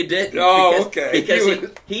one. No, you didn't. Oh, okay.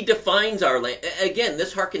 Because he defines our land. Again,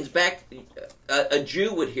 this harkens back, a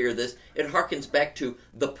Jew would hear this, it harkens back to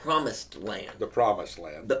the promised land. The promised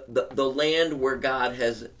land. The land where God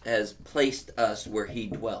has placed us, where he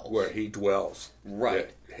dwells. Where he dwells.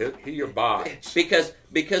 Right. Yeah, he abides. Because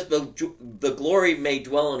the glory may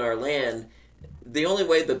dwell in our land, the only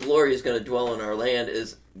way the glory is going to dwell in our land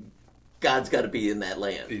is God's got to be in that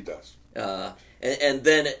land. He does. And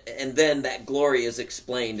then that glory is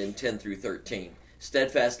explained in 10 through 13.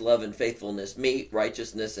 Steadfast love and faithfulness meet,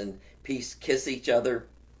 righteousness and peace kiss each other.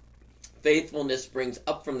 Faithfulness springs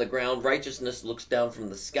up from the ground, righteousness looks down from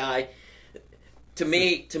the sky. To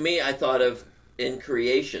me, I thought of in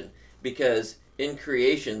creation, because in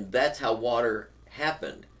creation, that's how water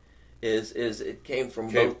happened. Is it came from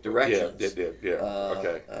both directions? Yeah, it did. Yeah.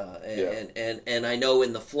 Okay. And I know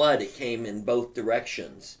in the flood it came in both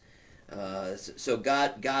directions. So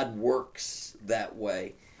God works that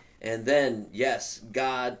way. And then, yes,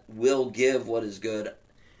 God will give what is good.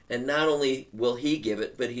 And not only will he give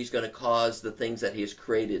it, but he's going to cause the things that he has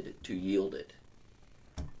created to yield it.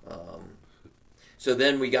 So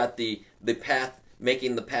then we got the path,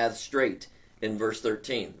 making the path straight in verse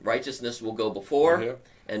 13. Righteousness will go before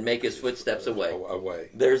and make his footsteps away.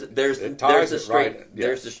 There's the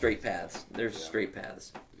straight paths. There's the straight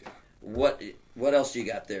paths. Yeah. What else you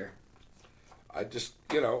got there? I just,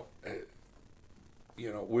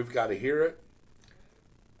 we've got to hear it,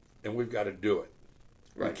 and we've got to do it.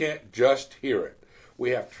 Right. We can't just hear it.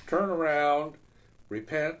 We have to turn around,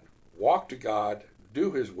 repent, walk to God,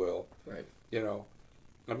 do his will. Right.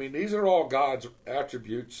 These are all God's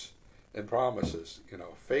attributes and promises.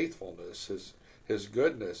 Faithfulness, his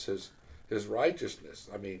goodness, his righteousness.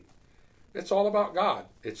 It's all about God.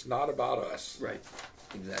 It's not about us. Right.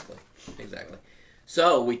 Exactly.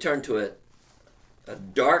 So we turn to a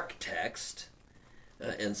dark text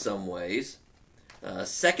in some ways.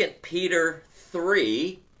 2 Peter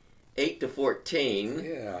 3, 8-14.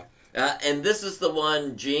 Yeah. And this is the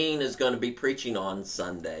one Gene is going to be preaching on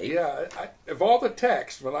Sunday. Yeah. Of all the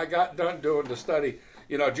texts, when I got done doing the study,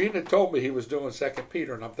 Gene had told me he was doing 2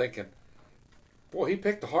 Peter, and I'm thinking, boy, he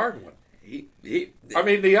picked a hard one.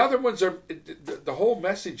 The other ones are, the whole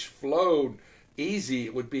message flowed easy.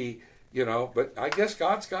 It would be, but I guess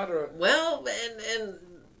God's got to... Well, and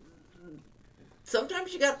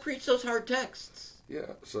sometimes you got to preach those hard texts.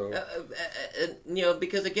 Yeah, so...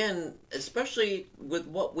 because again, especially with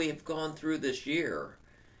what we've gone through this year,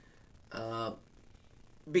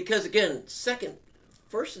 because again,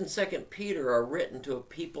 First and Second Peter are written to a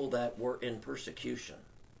people that were in persecution,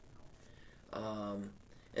 and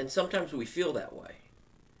sometimes we feel that way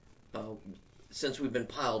since we've been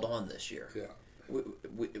piled on this year. Yeah.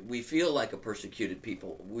 We feel like a persecuted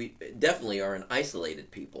people. We definitely are an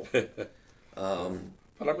isolated people. But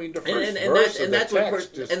I mean, the first verse of the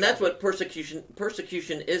text that's what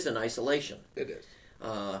persecution is, in isolation. It is.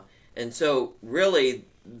 And so, really,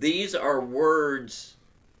 these are words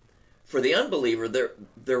for the unbeliever.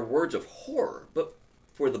 They're words of horror, but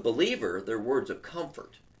for the believer, they're words of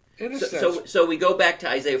comfort. In a sense. So we go back to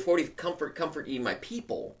Isaiah 40. Comfort, comfort ye my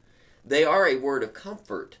people. They are a word of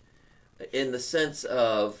comfort, in the sense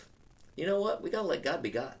of, you know what? We got to let God be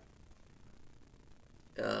God.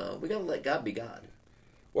 We got to let God be God.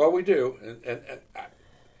 Well, we do, and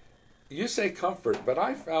you say comfort, but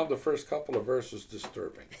I found the first couple of verses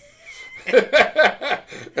disturbing.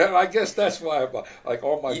 And I guess that's why I'm like,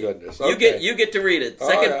 oh my goodness. Okay. You get to read it.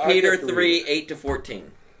 2 Peter 3, 8 to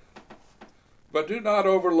 14. But do not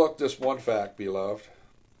overlook this one fact, beloved,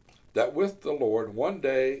 that with the Lord 1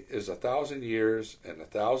 day is 1,000 years, and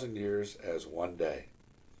 1,000 years as 1 day.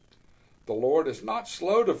 The Lord is not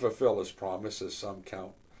slow to fulfill his promise, as some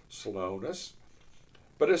count slowness,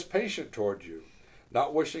 but is patient toward you,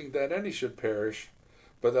 not wishing that any should perish,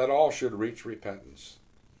 but that all should reach repentance.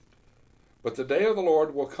 But the day of the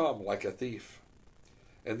Lord will come like a thief,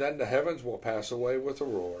 and then the heavens will pass away with a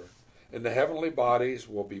roar, and the heavenly bodies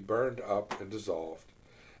will be burned up and dissolved,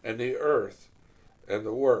 and the earth and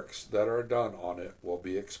the works that are done on it will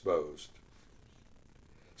be exposed.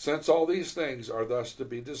 Since all these things are thus to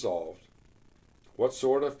be dissolved, what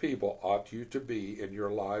sort of people ought you to be in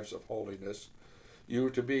your lives of holiness? You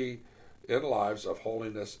to be in lives of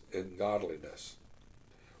holiness and godliness,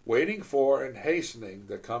 waiting for and hastening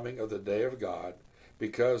the coming of the day of God,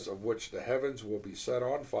 because of which the heavens will be set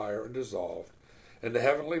on fire and dissolved, and the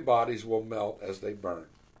heavenly bodies will melt as they burn.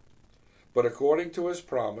 But according to his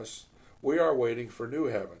promise, we are waiting for new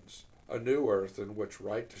heavens, a new earth in which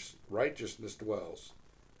righteousness dwells.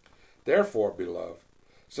 Therefore, beloved,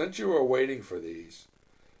 since you are waiting for these,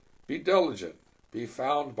 be diligent, be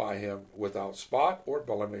found by him without spot or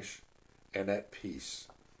blemish, and at peace.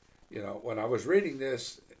 You know, when I was reading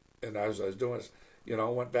this, and as I was doing this, you know,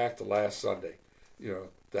 I went back to last Sunday. You know,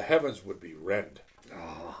 the heavens would be rend.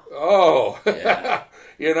 Oh. Yeah.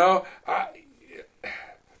 You know,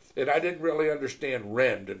 and I didn't really understand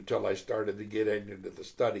rend until I started to get into the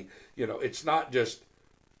study. You know, it's not just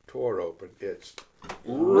tore open, it's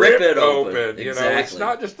rip it open. You know, it's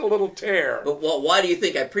not just a little tear. But why do you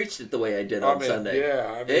think I preached it the way I did on Sunday?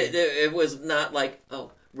 Yeah, I mean, it was not like,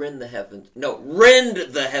 oh, rend the heavens. No, rend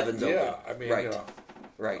the heavens open. Yeah, I mean, right. You know,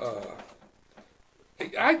 right.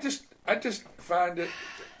 I just find it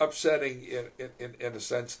upsetting in a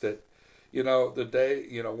sense that, you know, the day,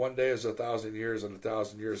 you know, 1 day is 1,000 years, and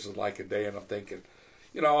 1,000 years is like a day, and I'm thinking,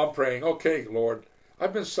 you know, I'm praying, okay, Lord,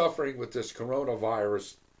 I've been suffering with this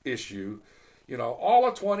coronavirus issue, you know, all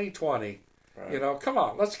of 2020. Right. You know, come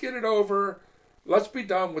on, let's get it over. Let's be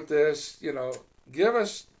done with this. You know, give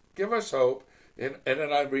us hope. And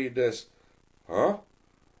then I read this,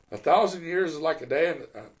 1,000 years is like a day,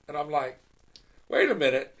 and I'm like, wait a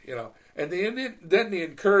minute, you know. And then the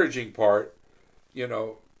encouraging part, you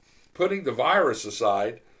know, putting the virus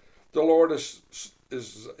aside, the Lord is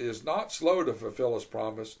not slow to fulfill his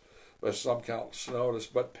promise, as some count slowness,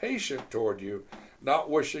 but patient toward you, not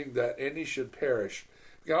wishing that any should perish.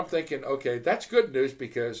 And I'm thinking, okay, that's good news,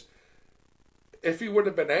 because if he would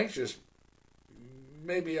have been anxious,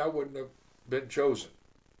 maybe I wouldn't have been chosen.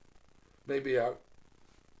 Maybe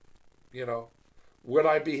you know, would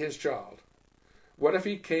I be his child? What if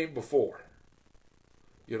he came before?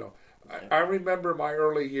 You know, I remember my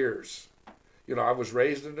early years. You know, I was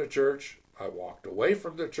raised in the church. I walked away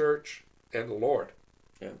from the church and the Lord.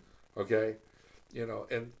 Yeah. Okay? You know,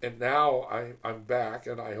 and now I'm back,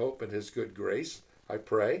 and I hope in his good grace, I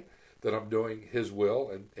pray that I'm doing his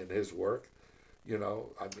will and his work. You know,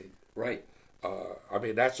 I mean. Right. I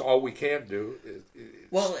mean, that's all we can do.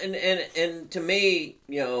 Well, and to me,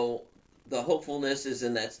 you know, the hopefulness is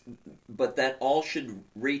in that, but that all should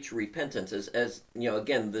reach repentance. As you know,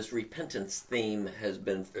 again, this repentance theme has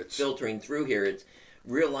been filtering through here. It's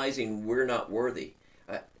realizing we're not worthy.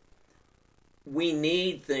 We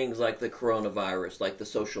need things like the coronavirus, like the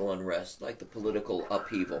social unrest, like the political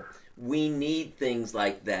upheaval. We need things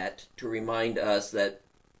like that to remind us that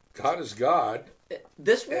God is God.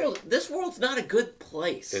 This world's not a good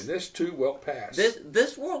place. And this too will pass.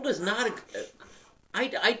 This world is not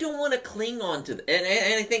I don't want to cling on to and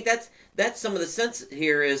I think that's some of the sense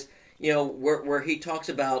here is, you know, where he talks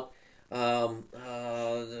about I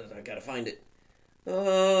gotta find it.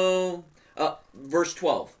 Verse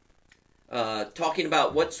 12. Talking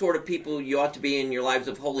about what sort of people you ought to be in your lives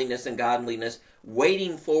of holiness and godliness,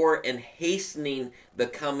 waiting for and hastening the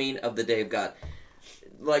coming of the day of God.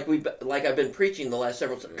 Like I've been preaching the last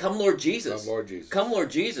several times. Come, Lord Jesus. Come, Lord Jesus. Come,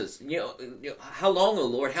 Lord Jesus. How long, O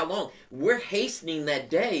Lord? How long? We're hastening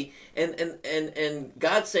that day, and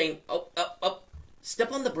God's saying, up,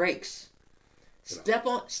 step on the brakes. Step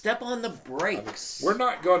on the brakes. We're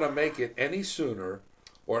not going to make it any sooner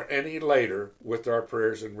or any later with our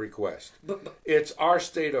prayers and requests. But it's our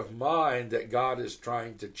state of mind that God is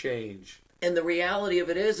trying to change. And the reality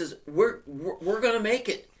of it is we're going to make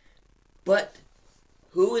it, but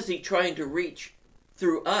who is he trying to reach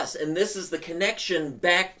through us? And this is the connection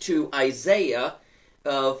back to Isaiah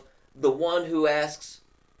of the one who asks,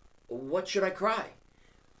 "What should I cry?"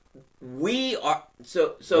 We are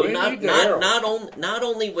not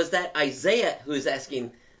only was that Isaiah who is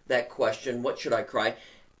asking that question, "What should I cry?"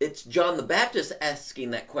 It's John the Baptist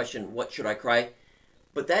asking that question, "What should I cry?"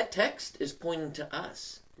 But that text is pointing to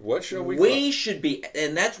us. What shall we cry? We should be,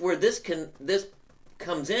 and that's where this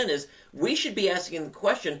comes in, is we should be asking the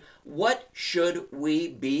question, what should we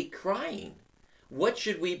be crying? What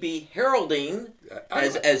should we be heralding,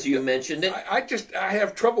 as you mentioned it? I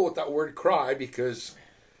have trouble with that word cry because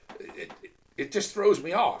it just throws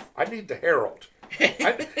me off. I need to herald.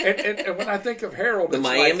 And when I think of herald, the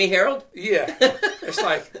Miami Herald? Yeah. It's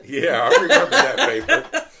like, yeah, I remember that paper.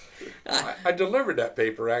 I delivered that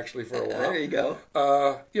paper actually for a while. There you go.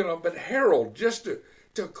 But herald, just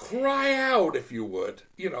to cry out, if you would,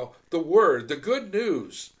 the word, the good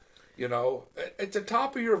news, at the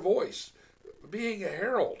top of your voice, being a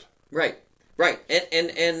herald. Right.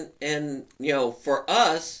 And for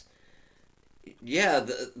us, yeah,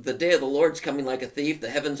 the day of the Lord's coming like a thief. The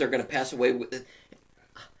heavens are going to pass away with it.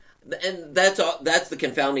 And that's the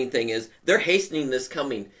confounding thing, is they're hastening this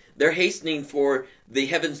coming. They're hastening for the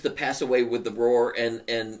heavens to pass away with the roar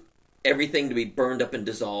and everything to be burned up and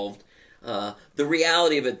dissolved. The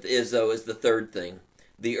reality of it is the third thing.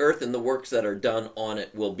 The earth and the works that are done on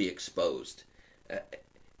it will be exposed.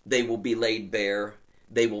 They will be laid bare.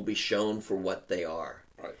 They will be shown for what they are.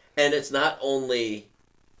 Right. And it's not only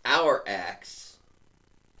our acts,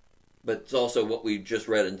 but it's also what we just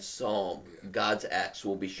read in Psalm. Yeah. God's acts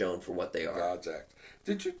will be shown for what they are. God's acts.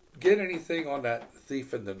 Did you get anything on that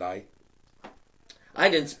thief in the night? I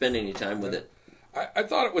didn't spend any time with it. I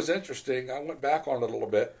thought it was interesting. I went back on it a little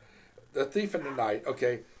bit. The thief in the night,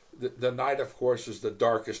 okay, the night, of course, is the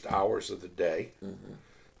darkest hours of the day. Mm-hmm.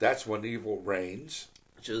 That's when evil reigns.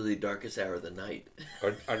 It's usually the darkest hour of the night.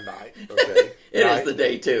 A night, okay. It is the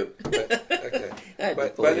day, too. Okay.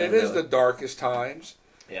 But it is the darkest times.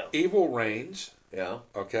 Yeah. Evil reigns. Yeah.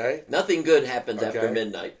 Okay. Nothing good happens after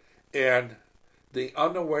midnight. And the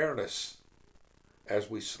unawareness as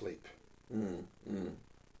we sleep.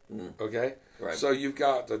 Okay? Right. So you've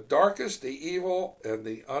got the darkest, the evil, and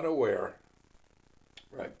the unaware.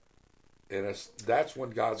 Right. And that's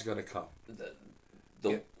when God's going to come.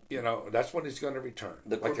 That's when he's going to return.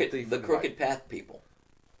 The crooked path people.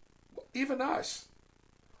 Even us.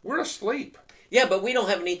 We're asleep. Yeah, but we don't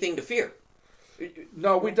have anything to fear.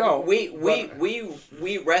 No, we don't.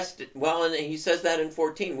 We rest. Well, and he says that in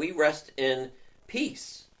 14. We rest in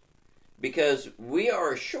peace because we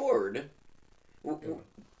are assured.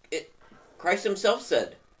 Christ himself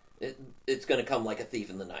said it's going to come like a thief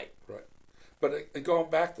in the night. Right. But going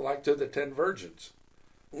back to the 10 virgins.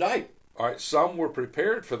 Right. All right. Some were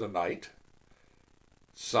prepared for the night.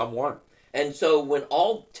 Some weren't. And so when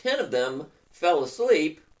all 10 of them fell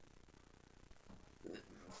asleep,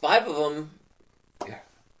 5 of them.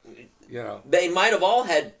 Yeah. They might have all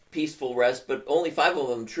had peaceful rest, but only 5 of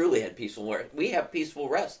them truly had peaceful rest. We have peaceful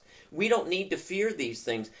rest. We don't need to fear these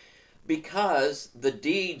things because the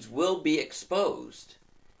deeds will be exposed.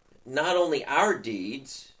 Not only our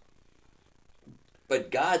deeds,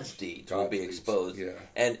 but God's deeds will be exposed. Yeah.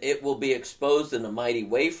 And it will be exposed in a mighty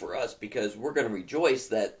way for us because we're going to rejoice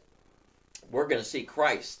that we're going to see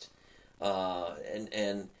Christ.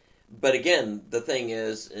 But again, the thing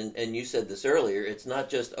is, and you said this earlier, it's not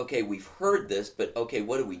just, okay, we've heard this, but okay,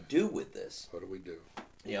 what do we do with this? What do we do?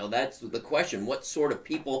 That's the question. What sort of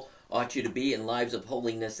people ought you to be in lives of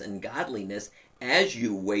holiness and godliness as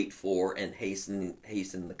you wait for and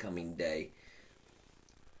hasten the coming day?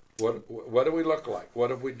 What do we look like? What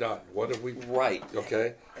have we done? What have we... Right.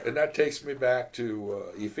 Okay? And that takes me back to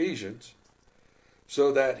Ephesians.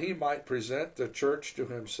 So that he might present the church to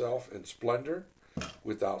himself in splendor,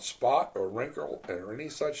 without spot or wrinkle or any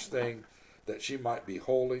such thing, that she might be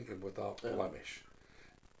holy and without blemish.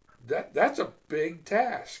 That's a big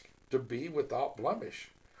task, to be without blemish,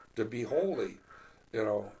 to be holy.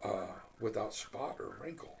 without spot or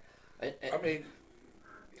wrinkle. And, I mean,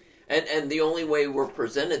 and the only way we're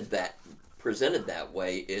presented that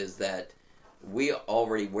way is that we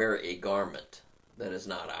already wear a garment that is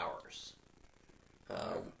not ours.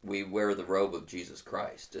 We wear the robe of Jesus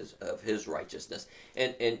Christ, of His righteousness.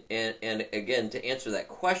 And again, to answer that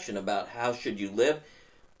question about how should you live,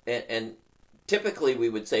 and typically we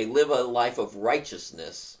would say live a life of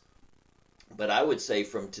righteousness, but I would say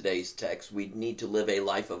from today's text we need to live a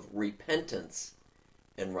life of repentance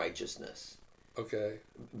and righteousness. Okay.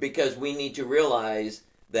 Because we need to realize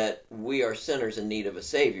that we are sinners in need of a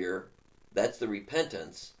Savior. That's the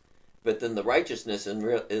repentance. But then the righteousness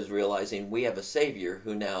is realizing we have a Savior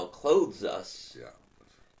who now clothes us,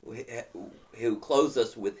 who clothes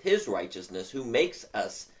us with His righteousness, who makes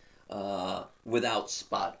us without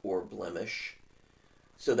spot or blemish,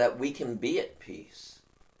 so that we can be at peace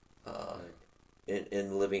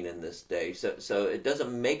in living in this day. So it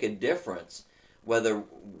doesn't make a difference whether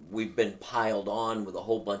we've been piled on with a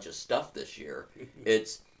whole bunch of stuff this year.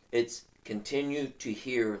 It's continue to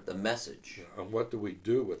hear the message. And what do we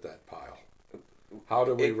do with that pile? How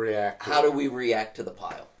do we react? How do we react to the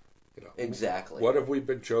pile? Exactly. What have we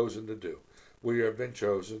been chosen to do? We have been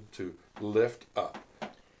chosen to lift up,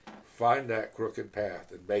 find that crooked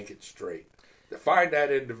path and make it straight. Find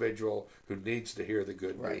that individual who needs to hear the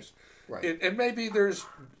good news. Right. And maybe there's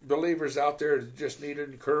believers out there that just need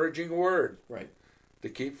an encouraging word to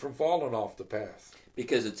keep from falling off the path.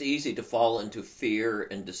 Because it's easy to fall into fear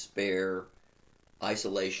and despair,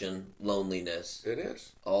 isolation, loneliness. It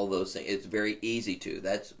is. All those things. It's very easy to.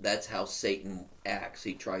 That's how Satan acts.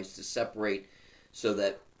 He tries to separate so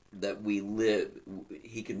that we live.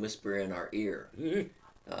 He can whisper in our ear.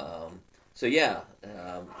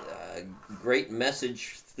 Great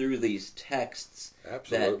message through these texts.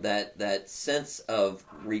 Absolutely. That sense of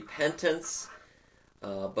repentance,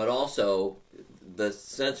 but also the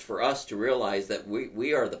sense for us to realize that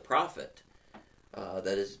we are the prophet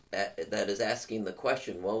that is asking the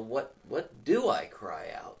question. Well, what do I cry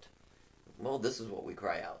out? Well, this is what we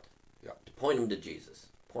cry out. To point them to Jesus.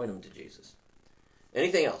 Point them to Jesus.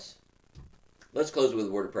 Anything else? Let's close with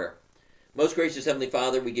a word of prayer. Most gracious Heavenly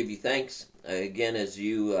Father, we give you thanks again as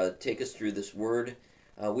you take us through this word.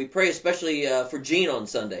 We pray especially for Gene on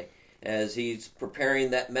Sunday as he's preparing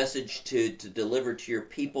that message to deliver to your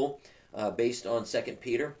people based on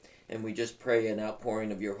 2Peter. And we just pray an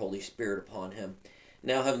outpouring of your Holy Spirit upon him.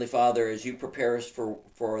 Now, Heavenly Father, as you prepare us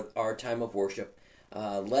for our time of worship,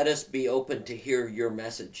 let us be open to hear your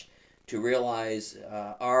message, to realize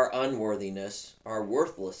our unworthiness, our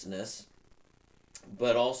worthlessness,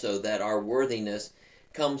 but also that our worthiness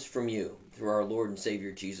comes from you through our Lord and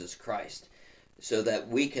Savior Jesus Christ, so that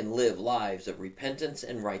we can live lives of repentance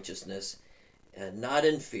and righteousness, not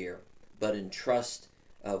in fear, but in trust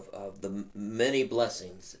of the many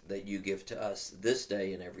blessings that you give to us this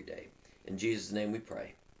day and every day. In Jesus' name we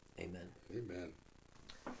pray. Amen. Amen.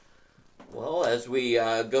 Well, as we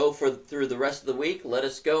go through the rest of the week, let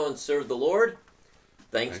us go and serve the Lord.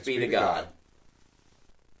 Thanks be to God.